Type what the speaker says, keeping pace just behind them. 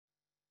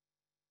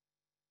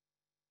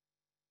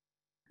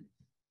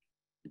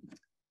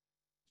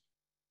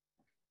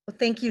Well,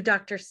 thank you,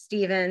 Dr.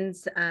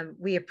 Stevens.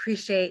 We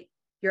appreciate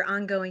your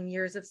ongoing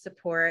years of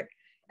support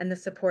and the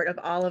support of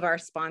all of our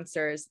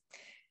sponsors.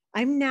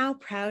 I'm now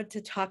proud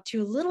to talk to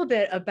you a little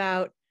bit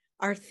about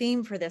our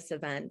theme for this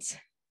event,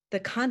 the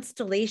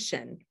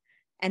constellation,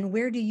 and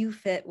where do you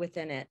fit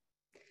within it?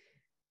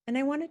 And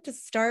I wanted to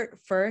start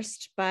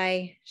first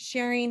by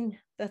sharing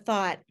the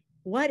thought,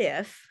 what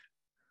if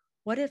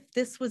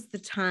this was the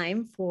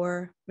time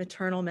for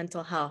maternal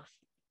mental health?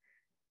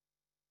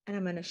 And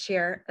I'm going to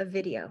share a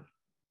video.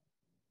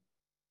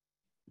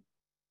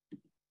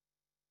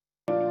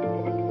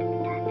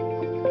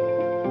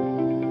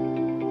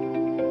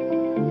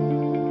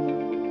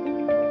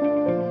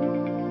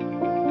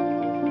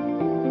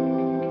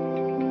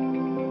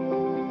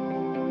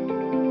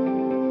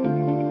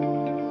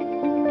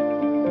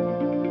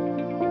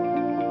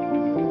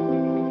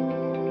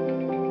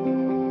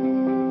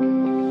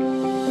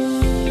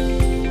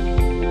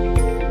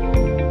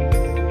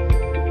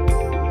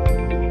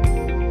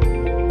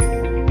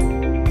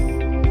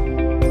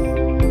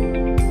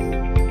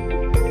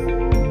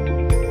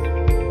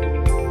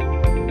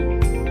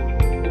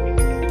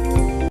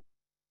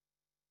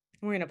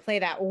 We're going to play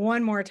that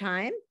one more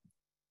time.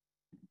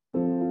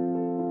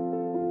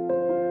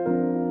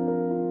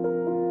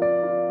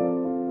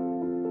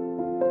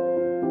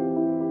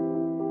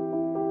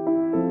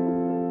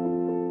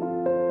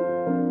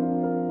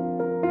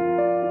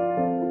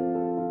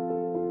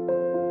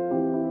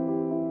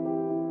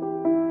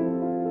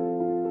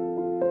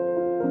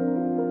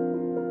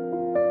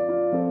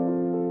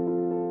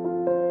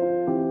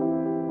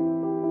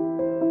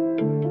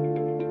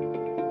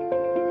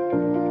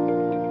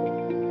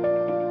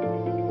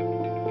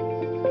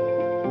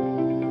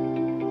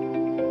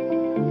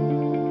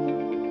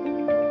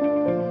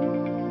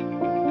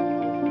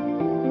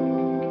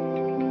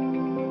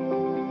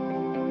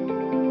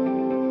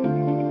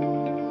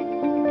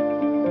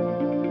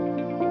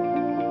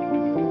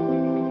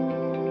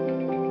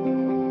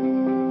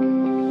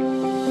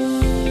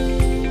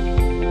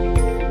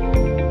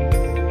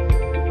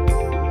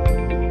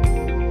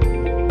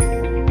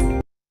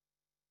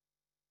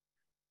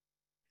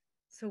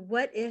 So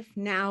what if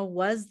now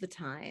was the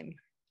time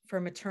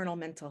for maternal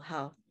mental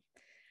health?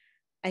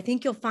 I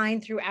think you'll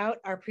find throughout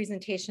our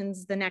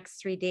presentations the next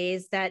 3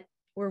 days that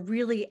we're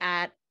really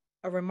at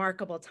a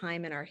remarkable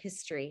time in our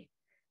history.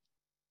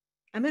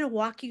 I'm going to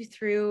walk you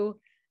through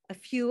a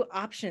few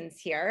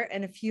options here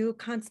and a few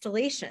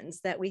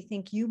constellations that we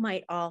think you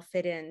might all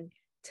fit in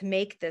to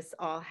make this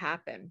all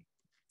happen.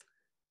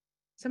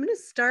 So I'm going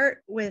to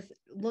start with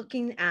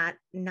looking at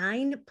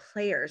 9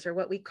 players, or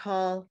what we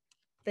call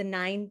the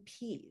 9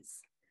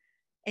 Ps.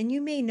 And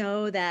you may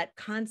know that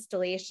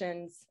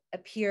constellations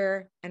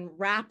appear and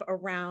wrap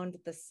around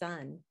the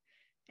sun,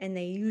 and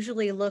they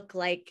usually look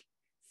like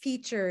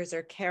features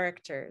or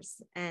characters.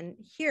 And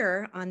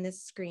here on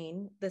this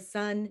screen, the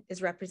sun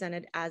is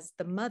represented as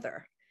the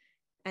mother,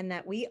 and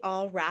that we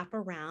all wrap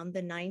around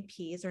the 9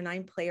 Ps, or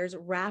 9 players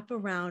wrap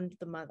around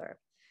the mother.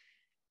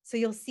 So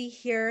you'll see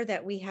here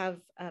that we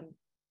have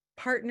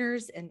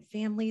partners and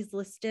families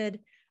listed,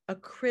 a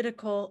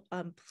critical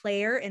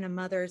player in a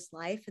mother's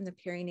life in the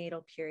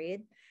perinatal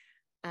period.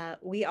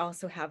 We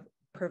also have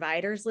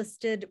providers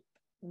listed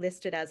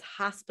as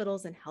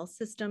hospitals and health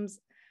systems,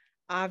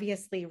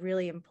 obviously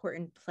really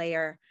important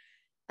player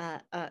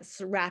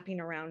wrapping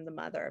around the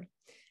mother.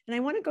 And I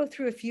want to go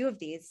through a few of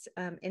these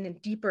in a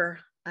deeper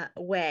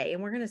way.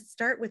 And we're going to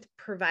start with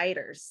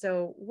providers.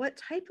 So what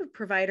type of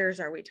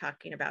providers are we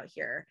talking about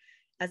here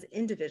as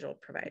individual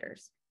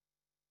providers?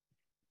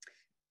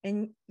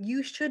 And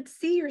you should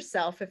see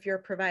yourself, if you're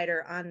a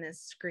provider, on this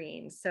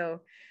screen.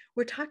 So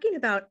we're talking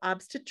about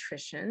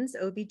obstetricians,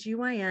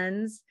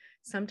 OBGYNs.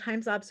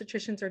 Sometimes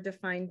obstetricians are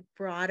defined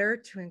broader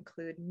to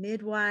include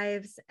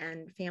midwives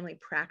and family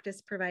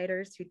practice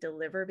providers who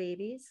deliver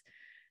babies.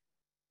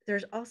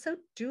 There's also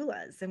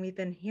doulas, and we've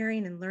been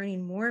hearing and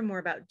learning more and more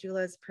about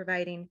doulas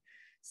providing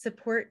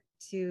support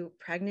to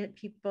pregnant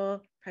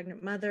people,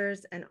 pregnant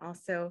mothers, and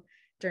also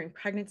during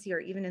pregnancy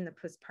or even in the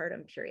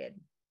postpartum period.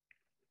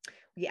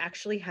 We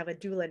actually have a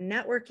doula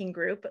networking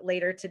group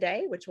later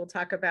today, which we'll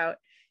talk about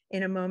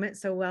in a moment.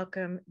 So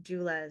welcome,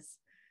 doulas.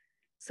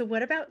 So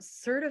what about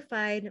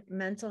certified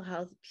mental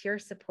health peer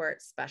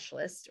support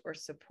specialists or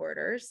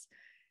supporters?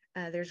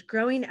 There's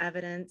growing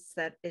evidence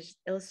that is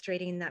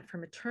illustrating that for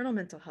maternal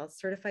mental health,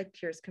 certified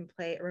peers can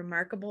play a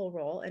remarkable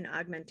role in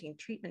augmenting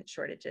treatment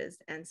shortages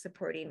and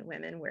supporting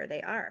women where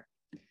they are.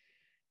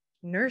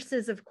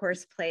 Nurses, of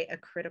course, play a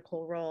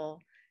critical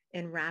role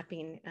in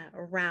wrapping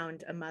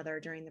around a mother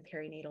during the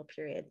perinatal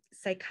period.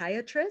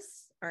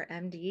 Psychiatrists are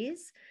MDs,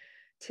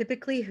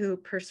 typically who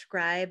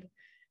prescribe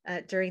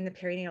during the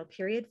perinatal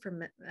period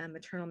for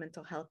maternal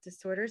mental health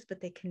disorders, but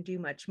they can do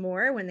much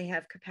more when they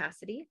have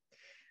capacity.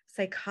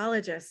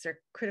 Psychologists are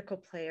critical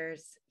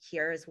players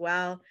here as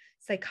well.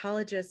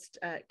 Psychologists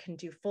can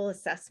do full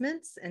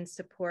assessments and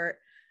support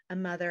a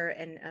mother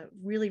in a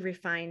really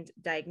refined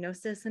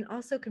diagnosis, and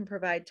also can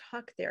provide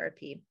talk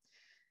therapy.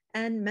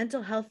 And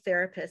mental health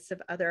therapists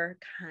of other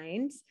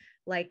kinds,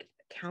 like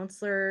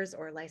Counselors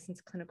or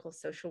licensed clinical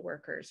social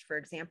workers, for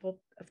example,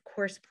 of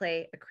course,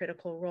 play a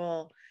critical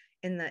role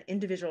in the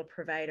individual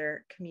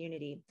provider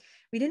community.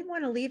 We didn't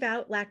want to leave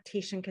out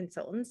lactation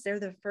consultants. They're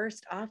the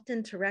first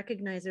often to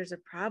recognize there's a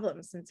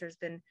problem, since there's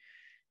been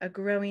a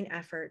growing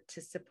effort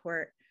to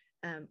support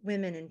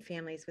women and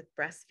families with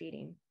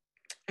breastfeeding.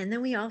 And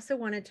then we also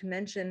wanted to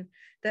mention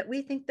that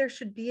we think there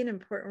should be an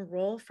important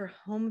role for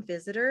home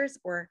visitors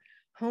or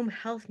home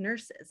health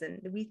nurses. And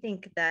we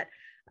think that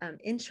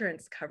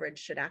insurance coverage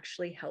should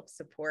actually help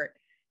support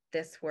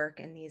this work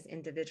and these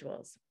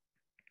individuals.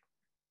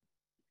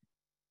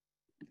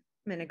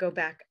 I'm going to go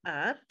back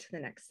up to the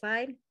next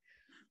slide.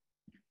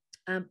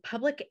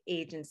 Public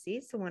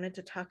agencies. So wanted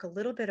to talk a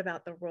little bit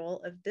about the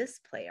role of this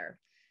player.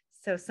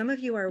 So some of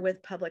you are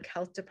with public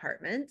health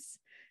departments.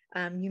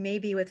 You may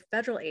be with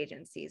federal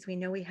agencies. We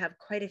know we have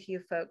quite a few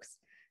folks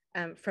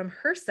from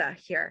HRSA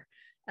here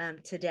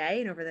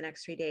today and over the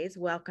next 3 days.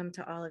 Welcome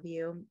to all of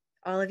you.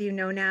 All of you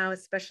know now,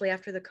 especially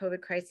after the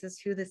COVID crisis,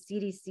 who the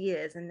CDC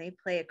is, and they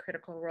play a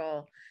critical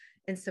role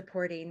in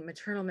supporting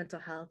maternal mental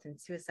health and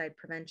suicide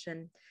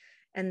prevention.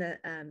 And the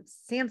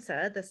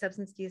SAMHSA, the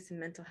Substance Use and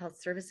Mental Health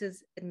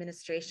Services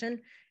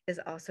Administration, is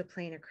also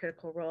playing a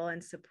critical role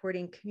in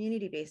supporting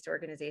community-based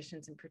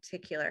organizations in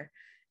particular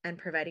and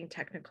providing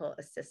technical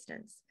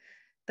assistance.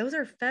 Those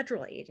are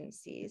federal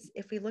agencies.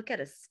 If we look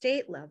at a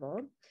state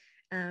level,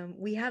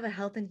 we have a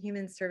Health and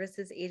Human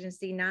Services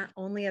Agency, not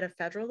only at a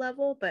federal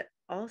level, but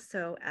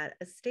also at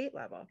a state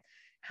level.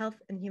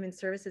 Health and Human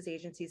Services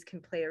agencies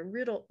can play a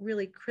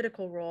really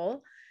critical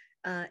role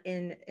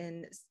in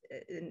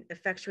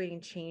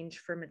effectuating change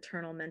for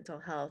maternal mental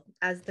health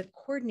as the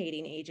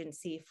coordinating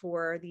agency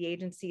for the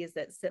agencies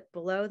that sit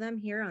below them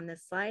here on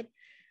this slide,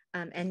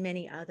 and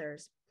many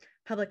others.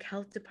 Public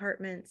health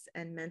departments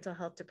and mental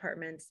health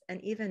departments and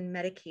even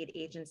Medicaid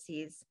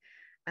agencies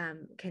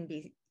can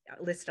be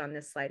listed on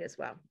this slide as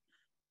well.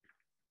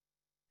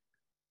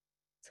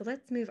 So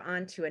let's move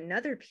on to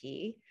another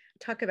P,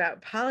 talk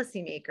about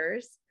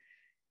policymakers.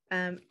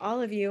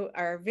 All of you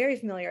are very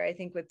familiar, I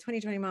think, with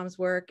 2020 Moms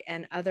work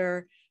and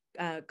other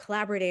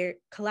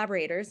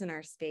collaborators in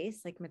our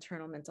space, like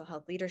Maternal Mental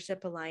Health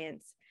Leadership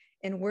Alliance,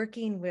 in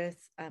working with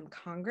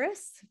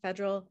Congress,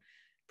 federal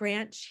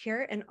branch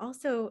here, and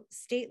also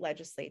state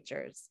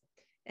legislatures.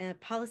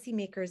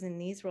 Policymakers in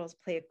these roles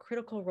play a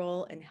critical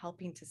role in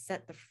helping to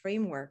set the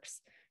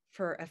frameworks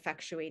for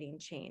effectuating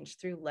change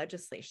through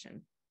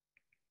legislation.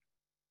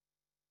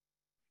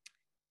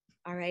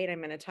 All right, I'm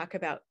going to talk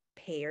about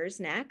payers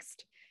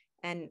next.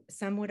 And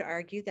some would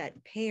argue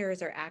that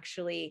payers are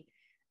actually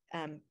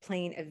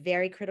playing a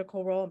very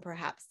critical role, and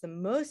perhaps the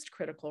most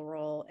critical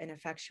role in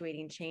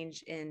effectuating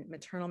change in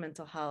maternal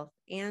mental health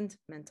and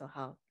mental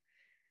health.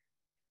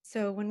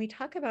 So when we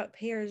talk about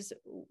payers,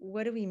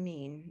 what do we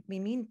mean? We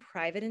mean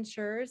private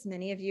insurers.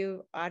 Many of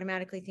you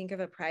automatically think of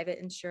a private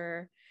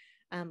insurer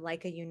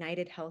like a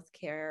United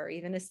Healthcare or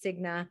even a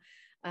Cigna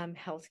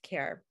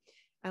Healthcare.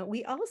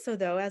 We also,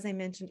 though, as I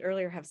mentioned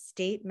earlier, have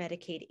state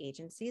Medicaid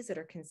agencies that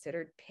are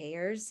considered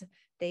payers.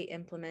 They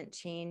implement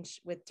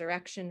change with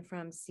direction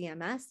from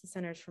CMS, the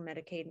Centers for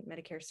Medicaid and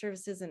Medicare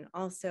Services, and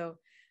also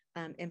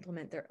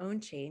implement their own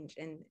change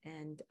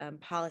and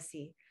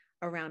policy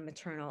around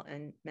maternal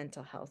and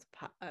mental health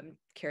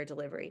care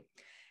delivery.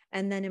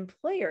 And then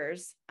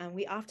employers,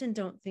 we often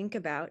don't think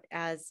about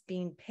as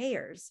being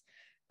payers,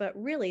 but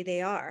really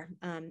they are.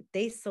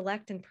 They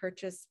select and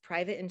purchase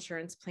private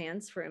insurance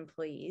plans for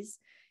employees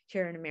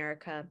here in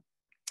America.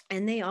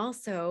 And they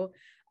also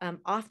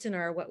often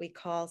are what we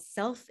call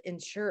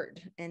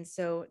self-insured. And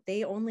so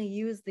they only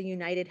use the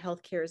United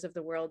Healthcares of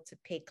the world to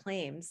pay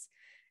claims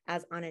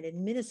as on an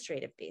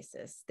administrative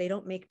basis. They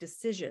don't make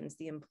decisions,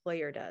 the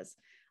employer does.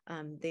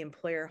 The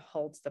employer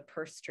holds the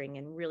purse string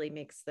and really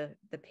makes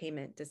the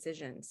payment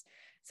decisions.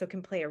 So it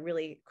can play a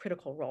really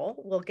critical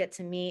role. We'll get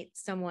to meet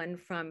someone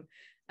from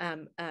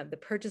the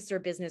Purchaser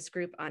Business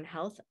Group on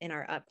Health in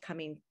our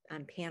upcoming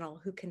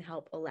panel who can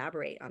help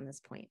elaborate on this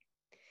point.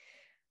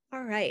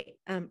 All right,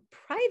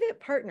 private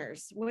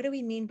partners. What do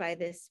we mean by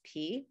this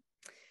P?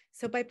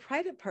 So by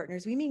private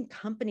partners, we mean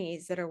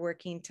companies that are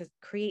working to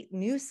create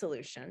new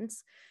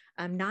solutions,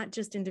 not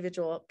just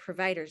individual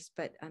providers,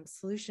 but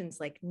solutions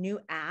like new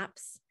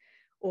apps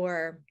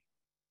or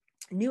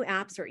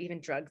even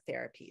drug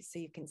therapies. So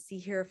you can see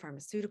here,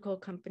 pharmaceutical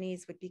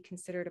companies would be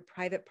considered a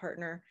private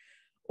partner,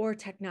 or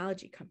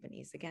technology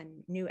companies,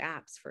 again, new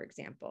apps, for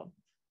example.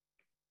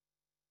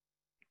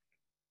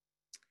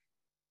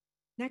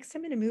 Next,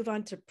 I'm going to move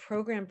on to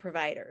program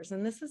providers.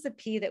 And this is a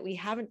P that we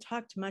haven't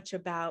talked much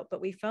about, but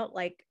we felt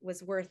like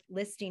was worth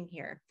listing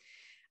here.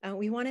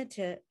 We wanted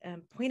to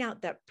point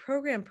out that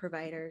program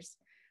providers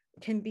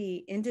can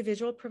be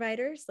individual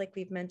providers, like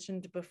we've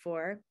mentioned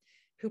before,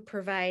 who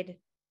provide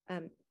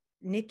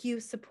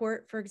NICU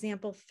support, for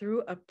example,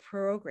 through a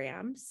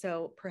program.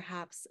 So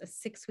perhaps a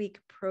 6-week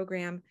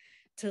program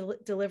to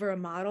deliver a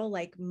model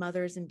like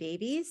Mothers and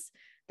Babies.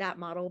 That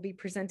model will be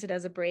presented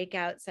as a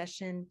breakout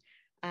session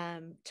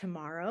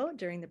tomorrow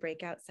during the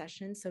breakout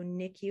session. So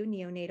NICU,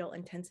 Neonatal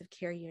Intensive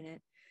Care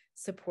Unit,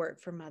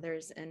 support for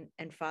mothers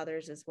and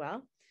fathers as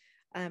well.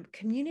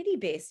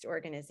 Community-based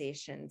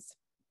organizations,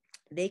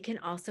 they can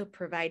also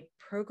provide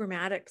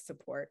programmatic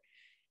support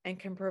and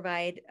can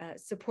provide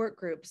support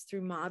groups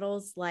through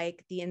models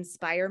like the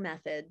Inspire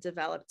method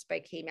developed by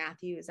Kay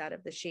Matthews out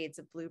of the Shades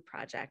of Blue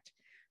project,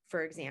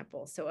 for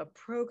example. So a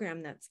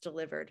program that's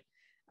delivered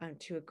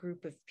to a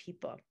group of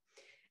people.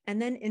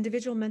 And then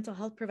individual mental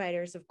health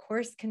providers, of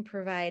course, can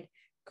provide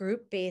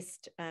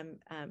group-based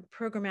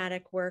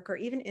programmatic work or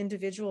even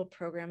individual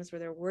programs where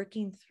they're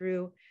working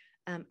through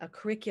a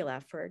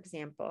curricula, for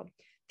example.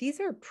 These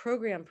are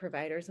program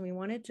providers, and we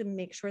wanted to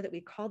make sure that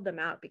we called them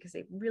out because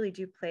they really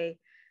do play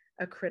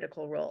a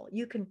critical role.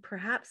 You can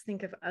perhaps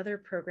think of other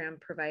program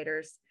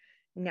providers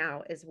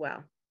now as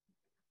well.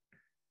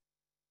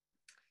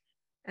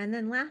 And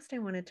then last, I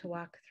wanted to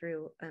walk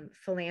through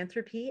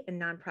philanthropy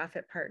and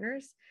nonprofit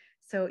partners.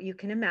 So you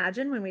can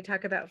imagine when we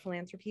talk about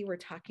philanthropy, we're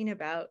talking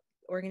about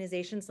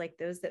organizations like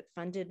those that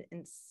funded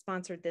and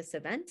sponsored this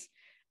event,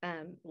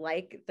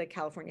 like the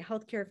California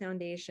Healthcare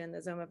Foundation, the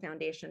Zoma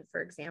Foundation,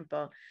 for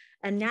example,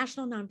 and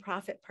national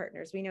nonprofit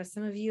partners. We know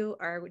some of you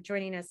are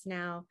joining us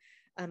now,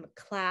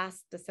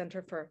 CLASS, the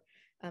Center for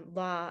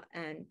Law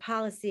and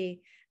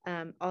Policy.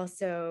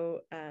 Also,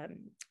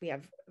 we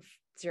have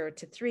 0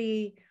 to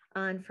 3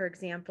 on, for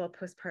example,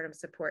 Postpartum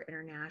Support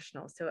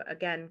International. So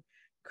again,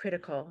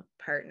 critical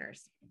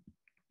partners.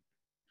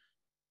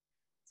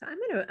 So I'm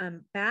going to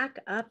back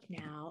up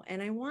now,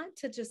 and I want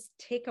to just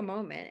take a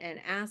moment and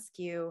ask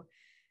you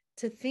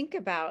to think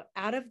about,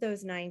 out of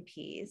those 9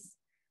 Ps,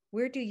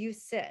 where do you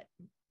sit?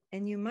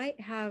 And you might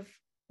have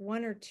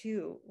 1 or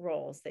 2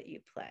 roles that you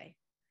play.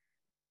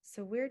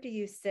 So where do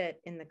you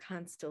sit in the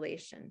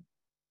constellation?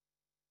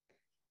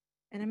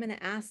 And I'm going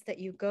to ask that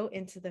you go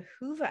into the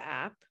Whova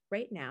app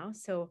right now.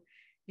 So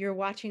you're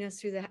watching us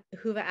through the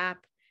Whova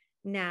app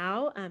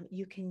now.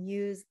 You can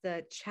use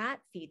the chat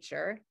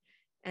feature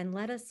and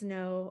let us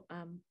know,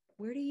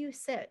 where do you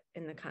sit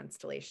in the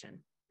constellation?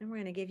 And we're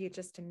going to give you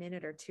just a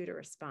minute or 2 to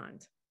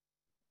respond.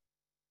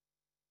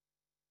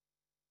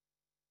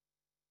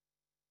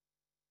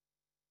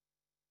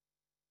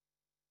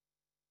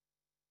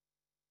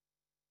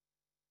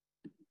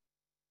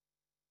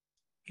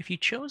 If you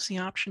chose the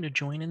option to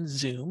join in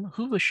Zoom,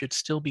 Whova should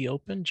still be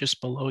open just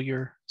below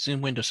your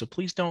Zoom window. So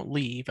please don't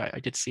leave. I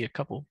did see a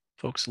couple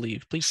folks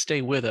leave. Please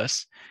stay with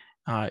us.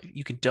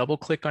 You can double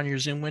click on your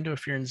Zoom window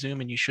if you're in Zoom,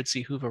 and you should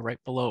see Whova right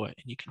below it,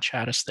 and you can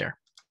chat us there.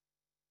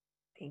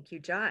 Thank you,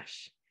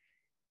 Josh.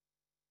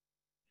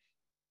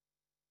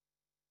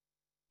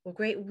 Well,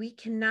 great. We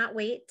cannot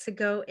wait to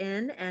go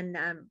in and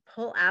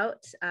pull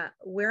out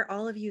where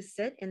all of you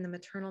sit in the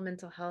maternal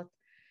mental health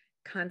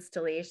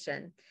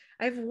constellation.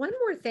 I have one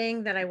more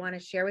thing that I want to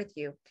share with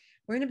you.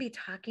 We're going to be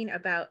talking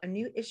about a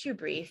new issue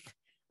brief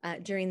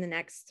during the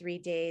next 3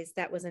 days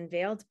that was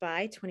unveiled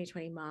by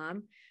 2020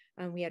 Mom.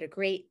 We had a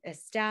great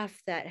staff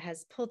that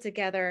has pulled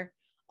together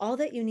all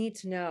that you need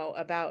to know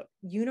about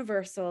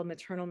universal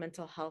maternal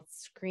mental health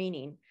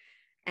screening.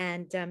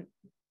 And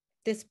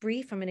this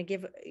brief, I'm going to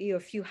give you a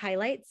few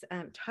highlights,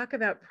 talk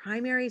about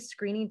primary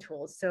screening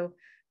tools. So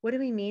what do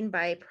we mean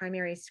by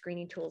primary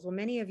screening tools? Well,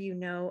 many of you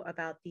know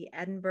about the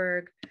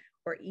Edinburgh,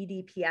 or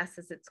EDPS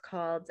as it's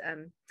called,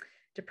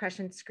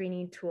 depression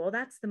screening tool.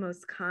 That's the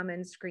most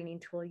common screening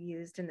tool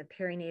used in the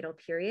perinatal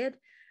period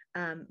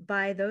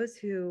by those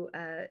who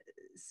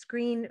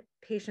screen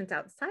patients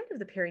outside of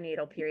the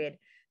perinatal period.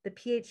 The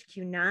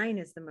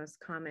PHQ-9 is the most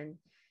common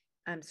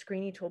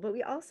screening tool, but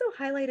we also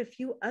highlight a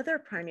few other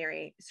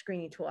primary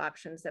screening tool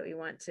options that we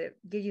want to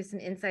give you some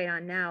insight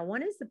on now.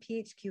 One is the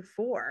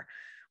PHQ-4,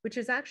 which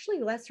is actually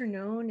lesser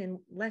known and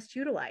less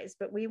utilized,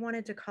 but we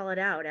wanted to call it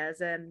out as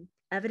an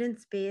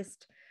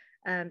evidence-based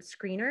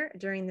screener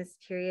during this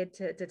period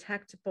to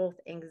detect both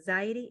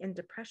anxiety and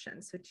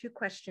depression. So 2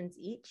 questions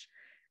each,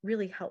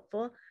 really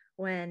helpful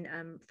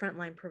when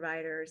frontline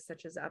providers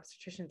such as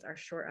obstetricians are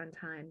short on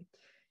time.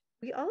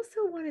 We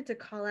also wanted to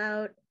call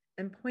out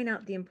and point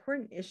out the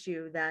important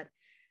issue that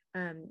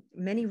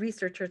many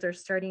researchers are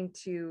starting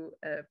to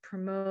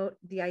promote,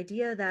 the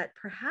idea that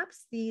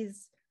perhaps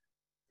these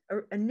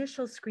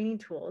initial screening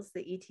tools,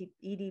 the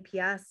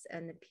EDPS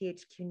and the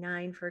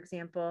PHQ-9, for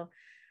example,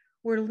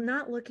 we're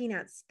not looking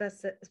at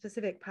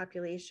specific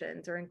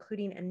populations or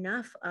including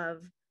enough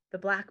of the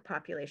Black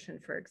population,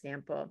 for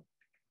example.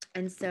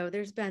 And so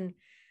there's been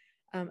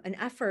an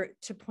effort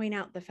to point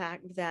out the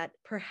fact that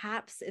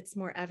perhaps it's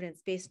more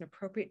evidence-based and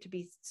appropriate to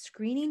be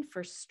screening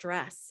for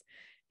stress,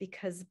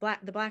 because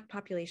the Black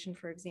population,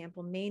 for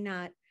example, may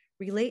not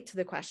relate to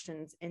the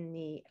questions in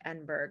the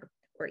Edinburgh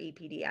or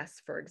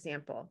EPDS, for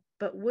example,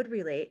 but would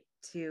relate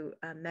to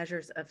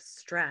measures of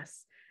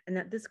stress, and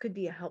that this could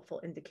be a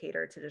helpful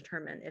indicator to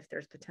determine if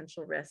there's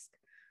potential risk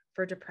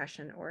for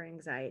depression or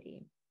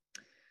anxiety.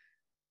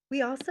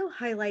 We also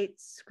highlight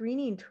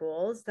screening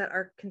tools that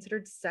are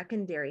considered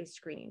secondary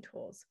screening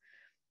tools.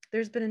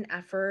 There's been an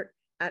effort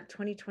at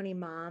 2020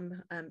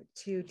 Mom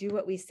to do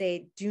what we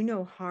say, do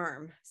no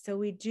harm. So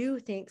we do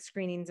think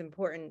screening is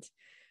important,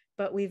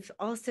 but we've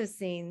also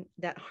seen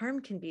that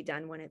harm can be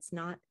done when it's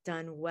not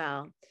done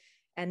well.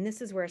 And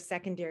this is where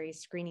secondary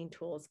screening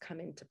tools come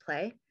into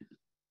play.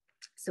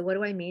 So what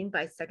do I mean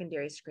by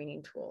secondary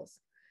screening tools?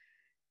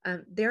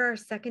 There are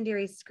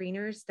secondary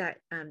screeners that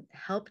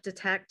help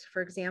detect,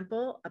 for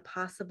example, a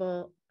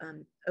possible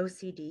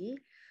OCD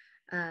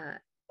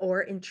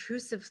or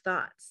intrusive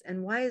thoughts.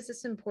 And why is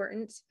this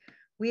important?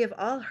 We have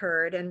all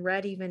heard and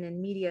read even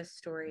in media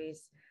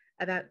stories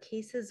about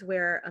cases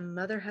where a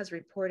mother has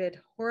reported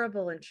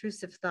horrible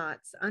intrusive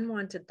thoughts,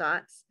 unwanted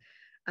thoughts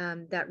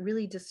that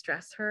really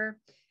distress her.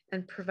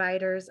 And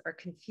providers are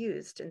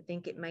confused and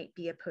think it might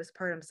be a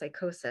postpartum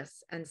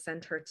psychosis and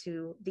send her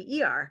to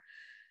the ER.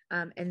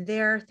 And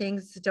there,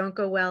 things don't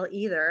go well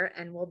either.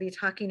 And we'll be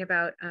talking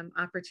about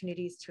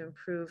opportunities to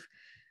improve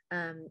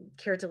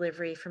care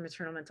delivery for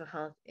maternal mental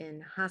health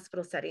in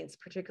hospital settings,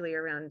 particularly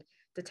around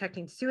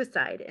detecting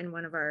suicide in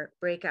one of our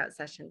breakout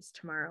sessions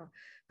tomorrow.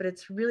 But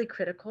it's really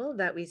critical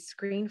that we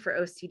screen for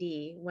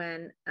OCD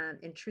when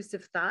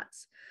intrusive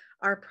thoughts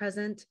are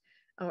present,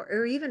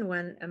 or even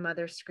when a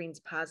mother screens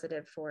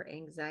positive for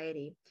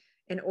anxiety,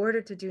 in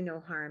order to do no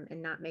harm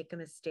and not make a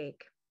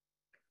mistake.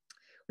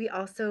 We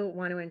also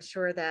want to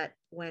ensure that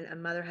when a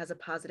mother has a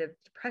positive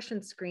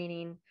depression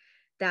screening,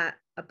 that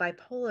a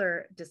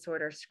bipolar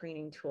disorder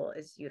screening tool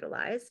is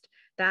utilized.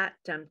 That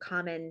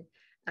common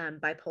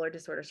bipolar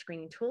disorder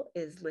screening tool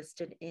is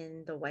listed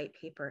in the white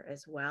paper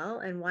as well.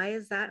 And why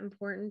is that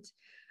important?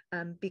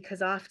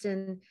 Because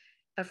often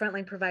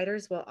frontline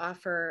providers will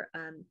offer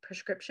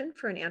prescription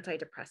for an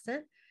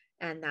antidepressant,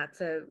 and that's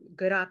a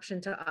good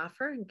option to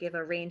offer and give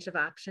a range of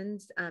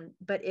options.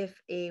 But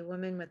if a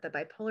woman with a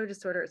bipolar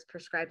disorder is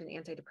prescribed an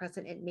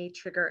antidepressant, it may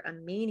trigger a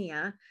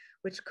mania,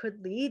 which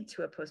could lead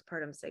to a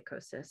postpartum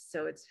psychosis.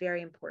 So it's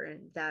very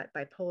important that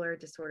bipolar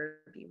disorder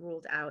be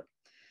ruled out.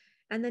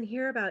 And then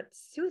here about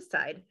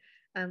suicide.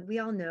 We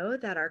all know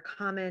that our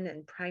common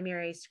and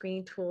primary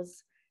screening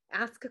tools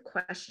ask a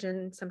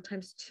question,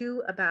 sometimes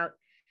two, about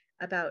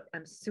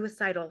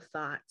suicidal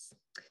thoughts.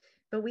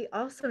 But we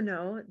also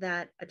know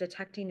that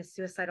detecting a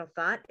suicidal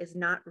thought is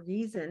not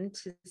reason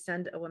to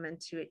send a woman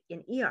to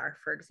an ER,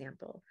 for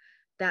example,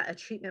 that a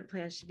treatment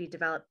plan should be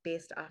developed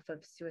based off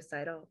of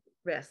suicidal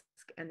risk.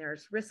 And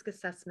there's risk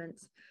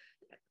assessments,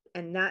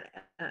 and that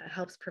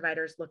helps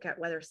providers look at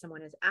whether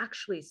someone is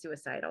actually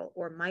suicidal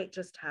or might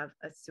just have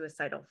a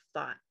suicidal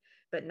thought,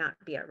 but not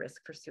be at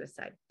risk for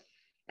suicide.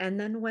 And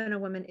then when a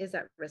woman is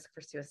at risk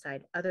for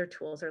suicide, other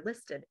tools are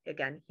listed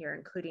again here,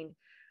 including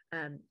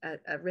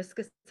a risk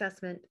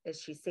assessment. Is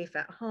she safe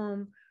at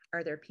home?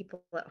 Are there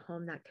people at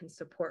home that can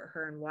support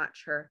her and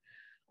watch her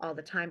all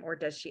the time? Or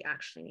does she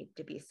actually need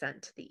to be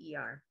sent to the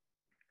ER?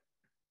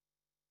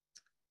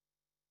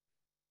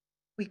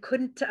 We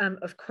couldn't,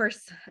 of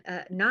course,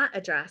 not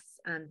address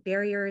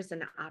barriers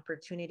and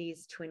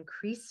opportunities to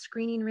increase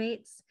screening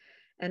rates.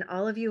 And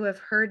all of you have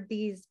heard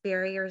these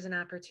barriers and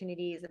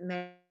opportunities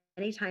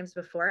many times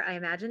before. I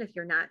imagine if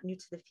you're not new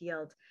to the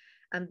field,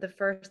 the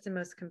first and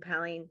most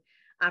compelling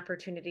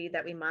opportunity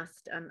that we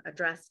must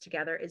address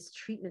together is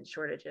treatment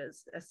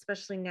shortages,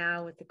 especially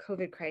now with the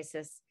COVID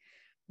crisis.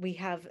 We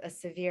have a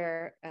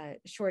severe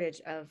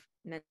shortage of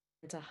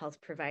mental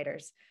health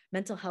providers.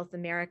 Mental Health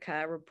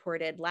America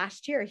reported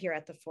last year here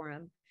at the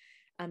forum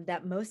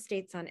that most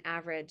states on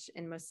average,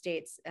 in most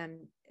states,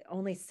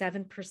 only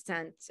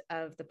 7%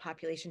 of the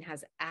population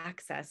has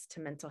access to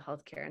mental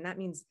health care. And that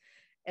means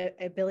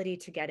ability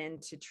to get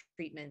into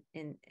treatment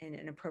in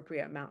an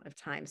appropriate amount of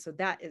time. So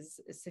that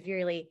is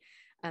severely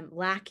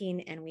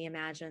lacking. And we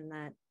imagine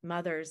that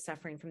mothers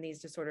suffering from these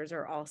disorders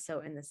are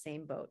also in the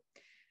same boat,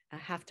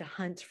 have to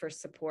hunt for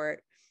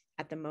support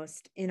at the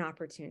most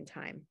inopportune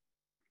time.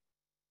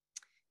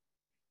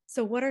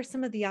 So what are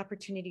some of the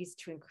opportunities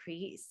to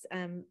increase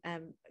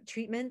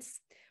treatments?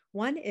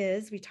 One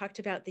is, we talked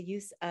about the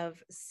use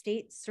of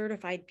state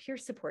certified peer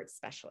support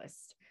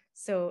specialists.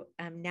 So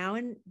now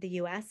in the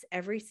US,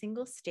 every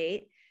single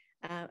state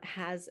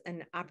has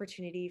an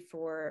opportunity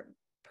for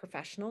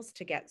professionals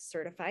to get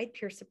certified,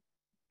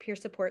 peer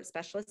support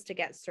specialists to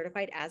get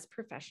certified as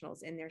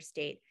professionals in their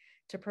state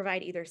to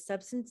provide either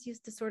substance use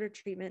disorder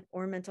treatment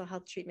or mental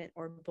health treatment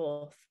or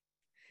both.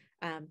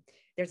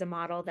 There's a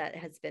model that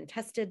has been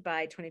tested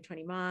by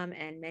 2020 Mom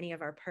and many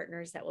of our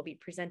partners that will be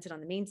presented on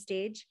the main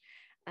stage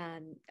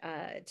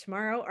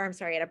tomorrow, or I'm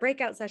sorry, at a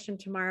breakout session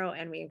tomorrow.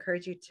 And we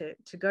encourage you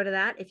to go to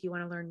that if you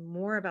want to learn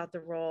more about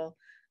the role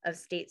of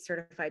state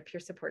certified peer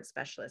support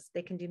specialists.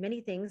 They can do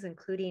many things,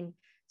 including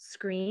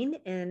screen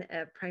in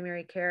a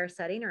primary care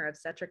setting or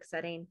obstetric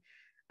setting,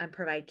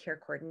 provide care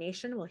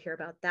coordination. We'll hear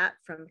about that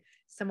from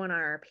someone on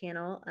our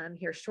panel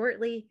here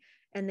shortly.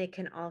 And they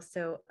can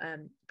also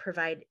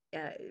provide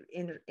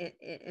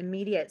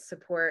immediate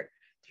support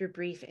through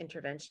brief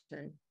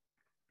intervention.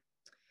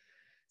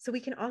 So we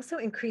can also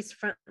increase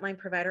frontline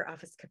provider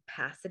office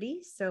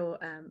capacity. So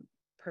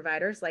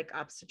providers like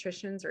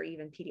obstetricians or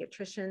even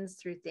pediatricians,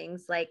 through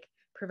things like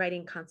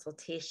providing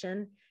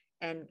consultation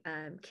and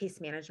case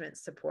management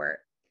support.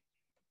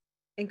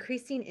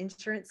 Increasing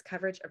insurance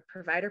coverage of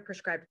provider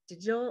prescribed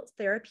digital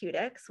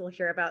therapeutics. We'll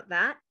hear about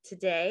that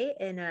today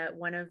in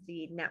one of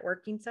the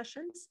networking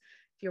sessions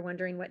If you're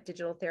wondering what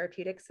digital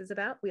therapeutics is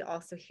about, we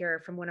also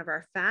hear from one of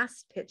our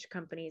fast pitch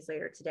companies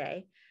later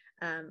today,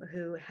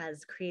 who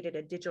has created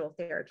a digital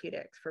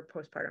therapeutic for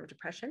postpartum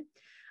depression,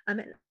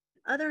 and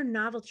other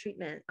novel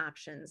treatment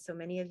options. So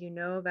many of you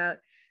know about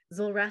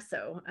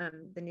Zulresso,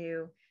 the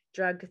new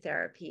drug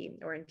therapy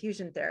or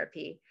infusion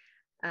therapy.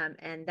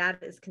 And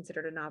that is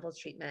considered a novel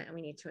treatment. And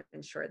we need to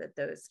ensure that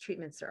those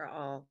treatments are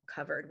all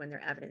covered when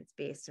they're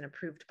evidence-based and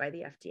approved by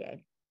the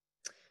FDA.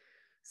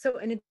 So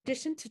in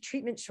addition to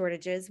treatment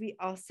shortages, we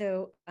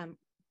also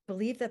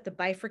believe that the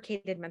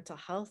bifurcated mental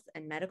health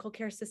and medical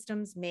care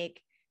systems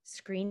make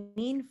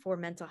screening for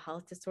mental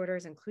health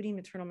disorders, including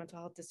maternal mental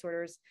health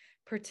disorders,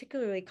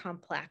 particularly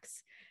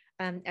complex.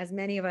 As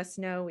many of us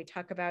know, we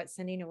talk about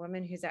sending a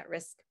woman who's at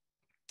risk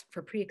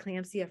for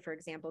preeclampsia, for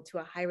example, to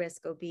a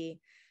high-risk OB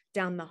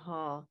down the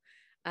hall.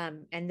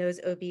 And those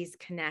OBs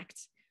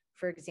connect,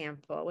 for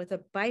example, with a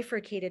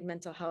bifurcated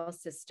mental health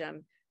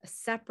system, a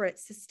separate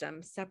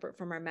system, separate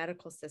from our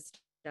medical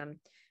system,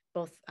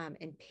 both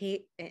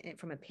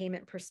from a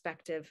payment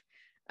perspective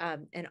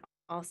and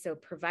also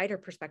provider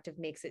perspective,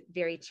 makes it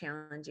very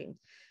challenging.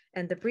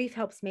 And the brief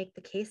helps make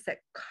the case that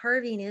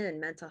carving in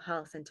mental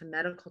health into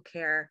medical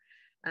care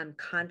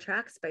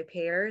contracts by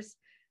payers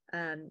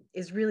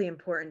is really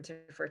important to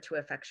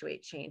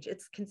effectuate change.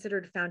 It's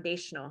considered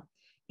foundational.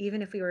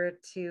 Even if we were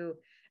to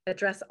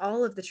address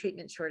all of the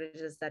treatment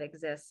shortages that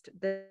exist,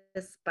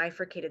 this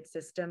bifurcated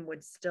system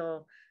would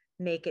still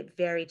make it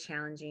very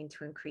challenging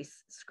to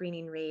increase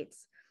screening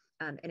rates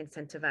and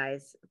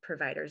incentivize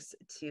providers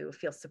to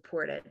feel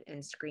supported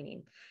in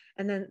screening.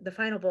 And then the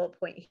final bullet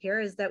point here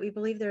is that we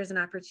believe there is an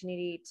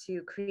opportunity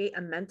to create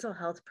a mental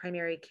health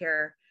primary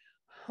care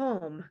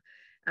home.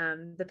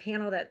 The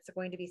panel that's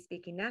going to be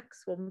speaking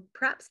next will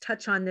perhaps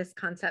touch on this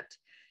concept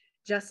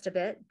just a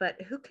bit, but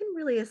who can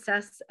really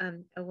assess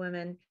a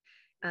woman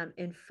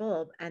in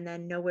full and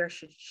then know where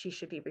she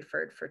should be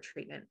referred for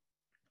treatment.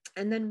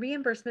 And then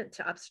reimbursement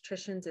to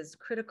obstetricians is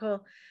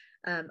critical.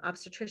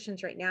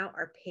 Obstetricians right now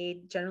are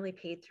generally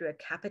paid through a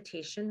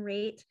capitation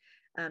rate.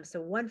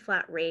 So one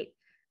flat rate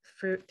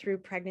through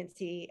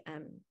pregnancy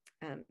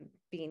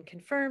being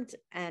confirmed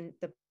and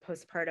the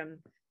postpartum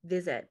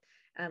visit.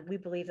 We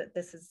believe that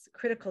this is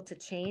critical to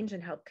change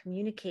and help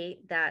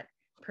communicate that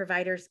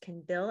providers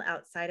can bill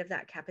outside of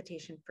that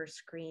capitation for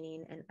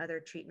screening and other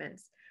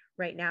treatments.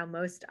 Right now,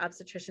 most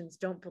obstetricians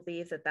don't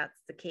believe that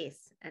that's the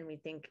case. And we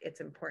think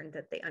it's important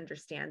that they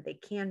understand they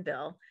can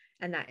bill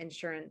and that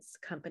insurance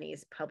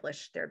companies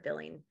publish their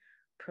billing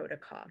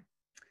protocol.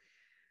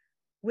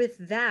 With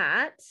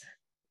that,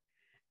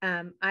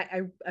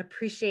 I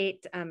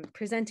appreciate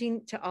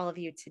presenting to all of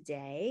you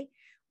today.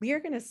 We are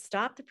going to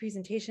stop the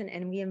presentation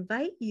and we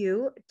invite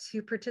you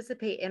to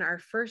participate in our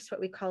first, what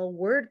we call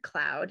word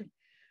cloud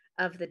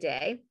of the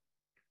day.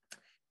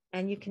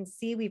 And you can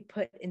see we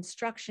put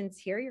instructions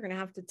here. You're going to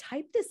have to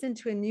type this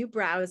into a new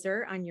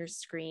browser on your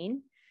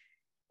screen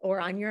or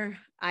on your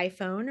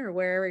iPhone or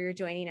wherever you're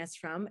joining us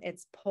from.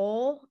 It's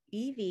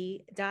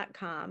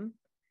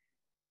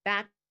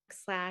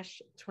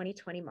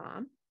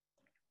polev.com/2020mom.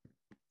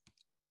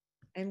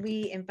 And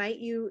we invite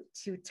you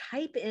to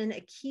type in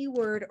a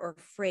keyword or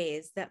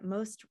phrase that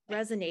most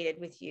resonated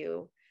with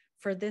you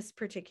for this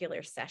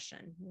particular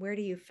session. Where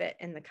do you fit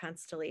in the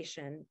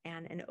constellation,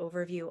 and an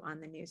overview on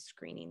the new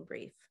screening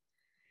brief.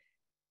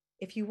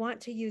 If you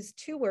want to use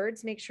 2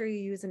 words, make sure you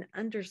use an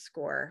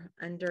underscore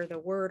under the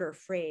word or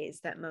phrase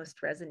that most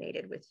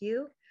resonated with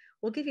you.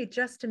 We'll give you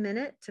just a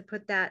minute to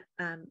put that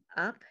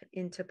up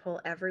into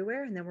Poll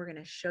Everywhere, and then we're going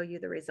to show you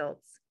the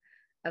results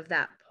of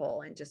that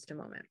poll in just a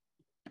moment.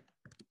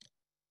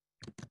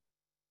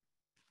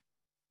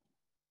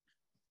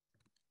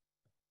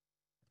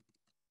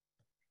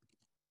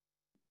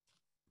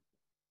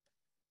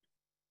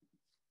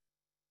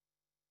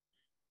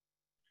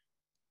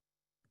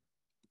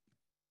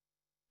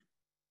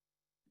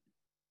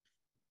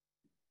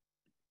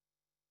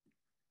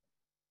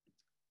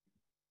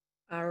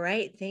 All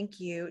right, thank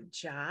you,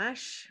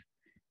 Josh.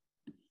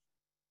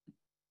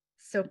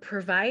 So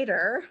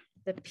provider,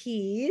 the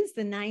P's,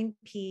 the 9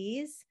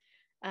 P's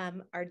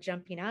are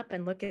jumping up,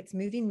 and look, it's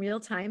moving real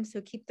time. So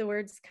keep the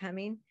words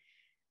coming.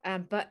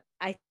 But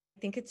I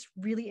think it's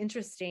really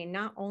interesting.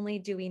 Not only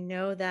do we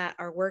know that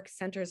our work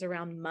centers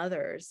around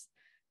mothers,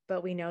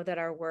 but we know that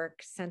our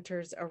work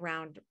centers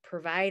around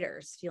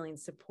providers feeling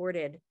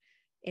supported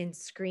in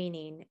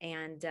screening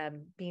and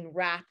being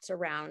wrapped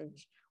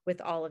around with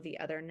all of the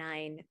other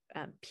 9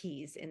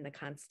 P's in the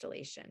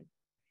constellation.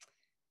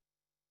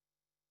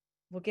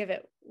 We'll give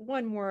it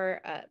one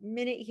more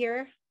minute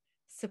here.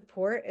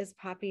 Support is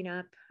popping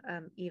up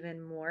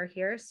even more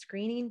here.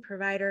 Screening,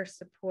 provider,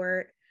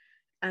 support.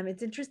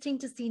 It's interesting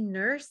to see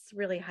nurse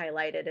really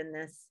highlighted in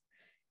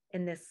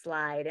this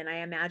slide. And I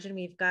imagine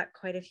we've got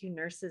quite a few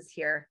nurses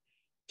here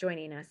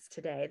joining us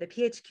today. The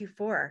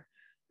PHQ-4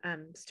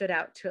 stood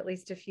out to at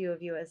least a few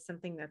of you as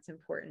something that's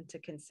important to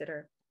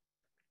consider.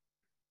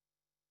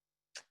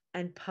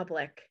 And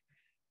public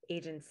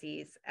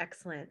agencies,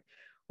 excellent.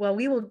 Well,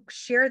 we will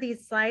share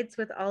these slides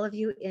with all of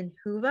you in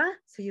Whova,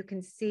 so you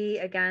can see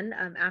again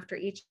after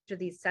each of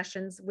these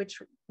sessions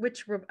which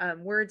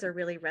words are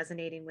really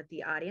resonating with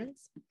the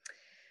audience.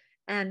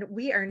 And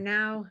we are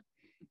now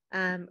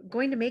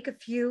going to make a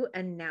few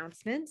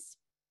announcements.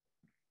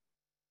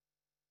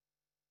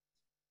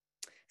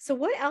 So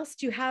what else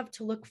do you have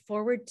to look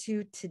forward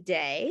to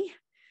today?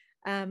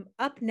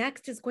 Up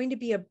next is going to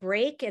be a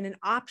break and an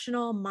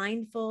optional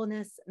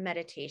mindfulness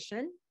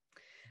meditation.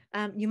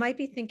 You might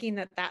be thinking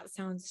that that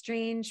sounds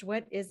strange.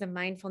 What is a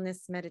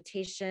mindfulness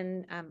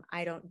meditation?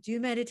 I don't do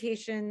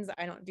meditations.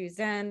 I don't do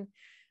Zen.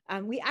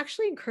 We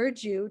actually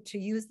encourage you to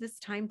use this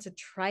time to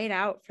try it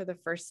out for the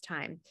first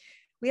time.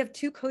 We have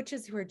two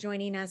coaches who are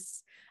joining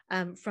us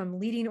from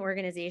leading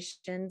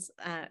organizations.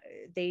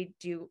 They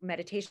do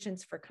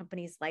meditations for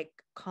companies like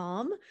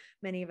Calm.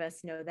 Many of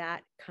us know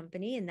that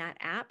company and that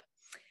app.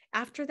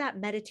 After that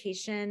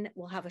meditation,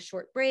 we'll have a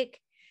short break,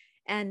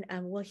 and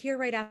we'll hear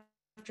right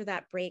after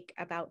that break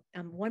about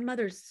one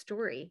mother's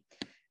story.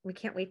 We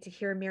can't wait to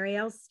hear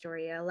Marielle's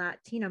story, a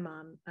Latina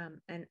mom,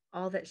 and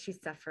all that she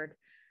suffered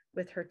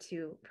with her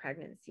 2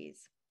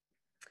 pregnancies.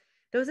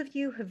 Those of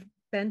you who've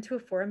been to a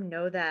forum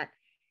know that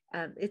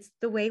it's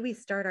the way we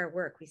start our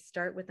work. We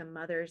start with a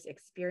mother's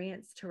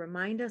experience to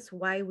remind us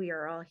why we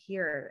are all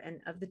here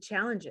and of the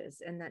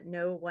challenges, and that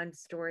no one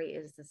story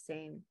is the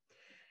same.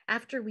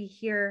 After we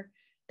hear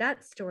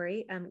that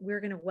story, we're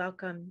going to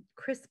welcome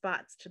Chris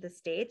Botts to the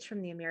stage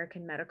from the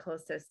American Medical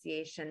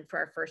Association for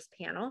our first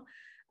panel,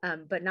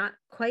 but not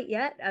quite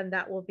yet.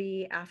 That will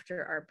be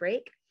after our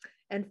break.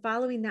 And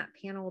following that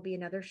panel will be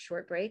another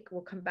short break.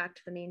 We'll come back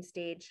to the main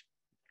stage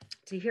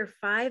to hear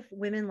 5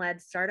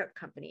 women-led startup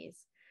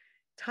companies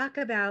talk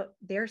about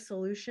their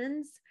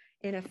solutions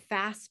in a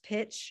fast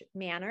pitch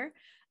manner,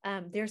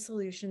 their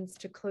solutions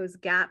to close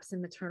gaps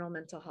in maternal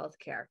mental health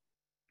care.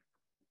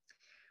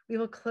 We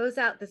will close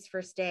out this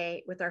first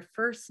day with our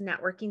first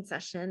networking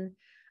session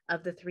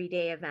of the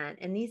 3-day event.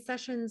 And these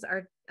sessions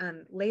are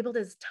labeled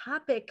as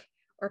topic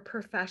or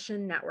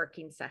profession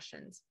networking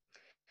sessions.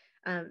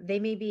 They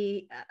may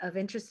be of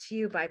interest to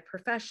you by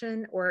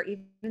profession or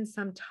even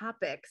some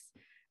topics,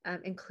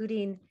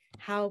 including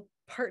how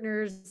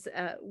partners,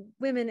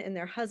 women and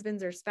their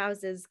husbands or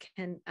spouses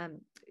can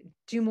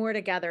do more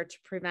together to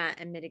prevent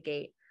and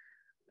mitigate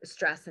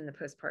stress in the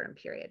postpartum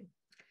period.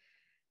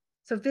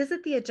 So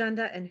visit the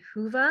agenda in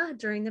Whova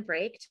during the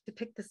break to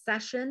pick the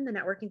session, the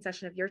networking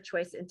session of your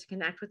choice, and to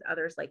connect with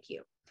others like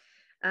you.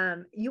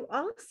 You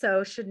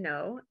also should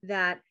know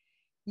that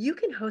you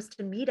can host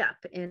a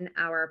meetup in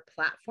our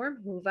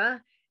platform,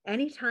 Whova,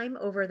 anytime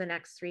over the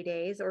next 3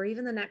 days or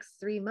even the next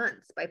 3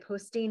 months by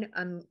posting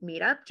a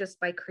meetup, just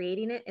by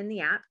creating it in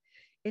the app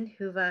in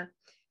Whova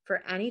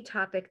for any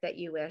topic that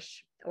you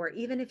wish, or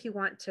even if you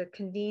want to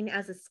convene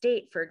as a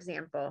state, for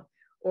example,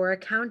 or a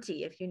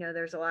county, if you know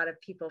there's a lot of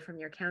people from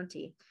your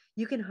county,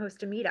 you can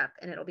host a meetup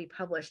and it'll be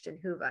published in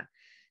Whova.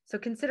 So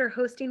consider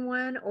hosting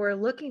one or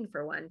looking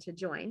for one to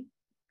join.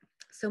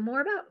 So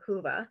more about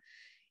Whova.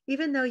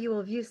 Even though you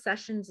will view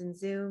sessions in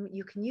Zoom,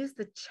 you can use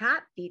the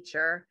chat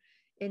feature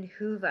in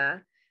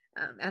Whova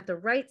at the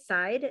right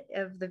side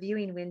of the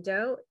viewing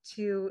window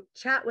to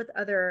chat with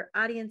other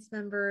audience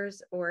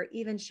members or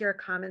even share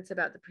comments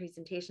about the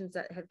presentations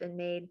that have been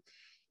made.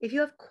 If you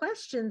have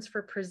questions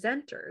for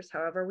presenters,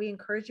 however, we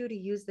encourage you to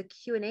use the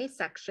Q&A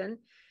section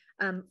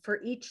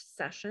for each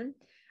session.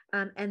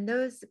 And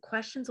those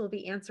questions will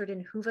be answered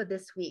in Whova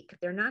this week.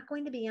 They're not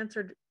going to be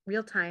answered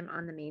real time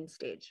on the main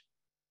stage.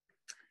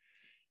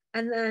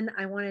 And then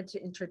I wanted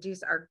to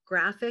introduce our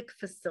graphic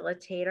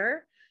facilitator.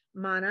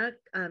 Mana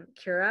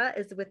Kura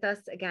is with us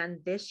again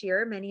this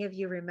year. Many of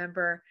you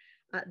remember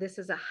this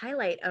is a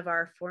highlight of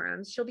our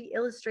forums. She'll be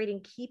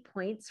illustrating key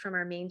points from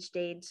our main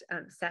stage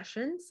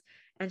sessions,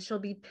 and she'll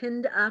be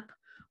pinned up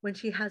when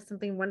she has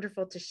something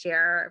wonderful to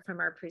share from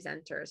our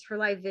presenters. Her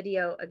live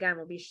video, again,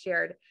 will be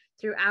shared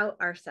throughout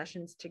our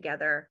sessions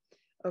together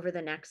over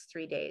the next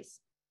 3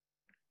 days.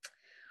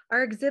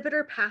 Our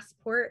exhibitor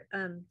passport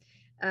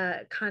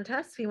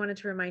contest, we wanted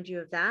to remind you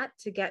of that,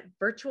 to get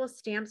virtual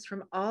stamps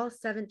from all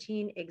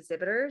 17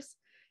 exhibitors,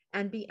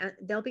 and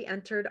they'll be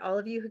entered. All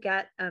of you who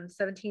get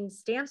 17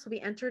 stamps will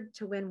be entered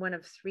to win one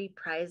of 3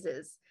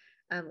 prizes.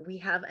 We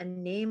have a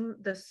name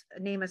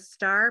a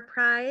star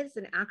prize,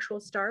 an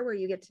actual star where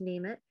you get to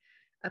name it,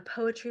 a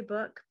poetry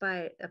book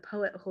by a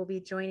poet who will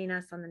be joining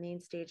us on the main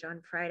stage on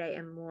Friday,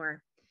 and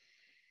more.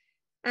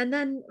 And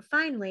then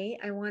finally,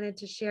 I wanted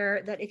to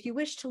share that if you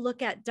wish to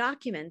look at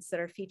documents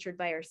that are featured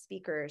by our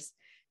speakers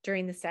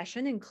during the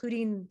session,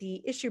 including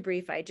the issue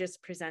brief I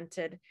just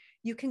presented,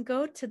 you can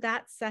go to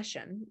that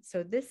session,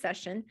 so this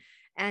session,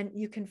 and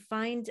you can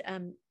find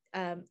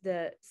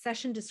the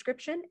session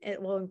description.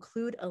 It will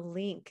include a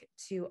link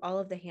to all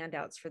of the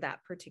handouts for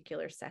that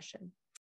particular session.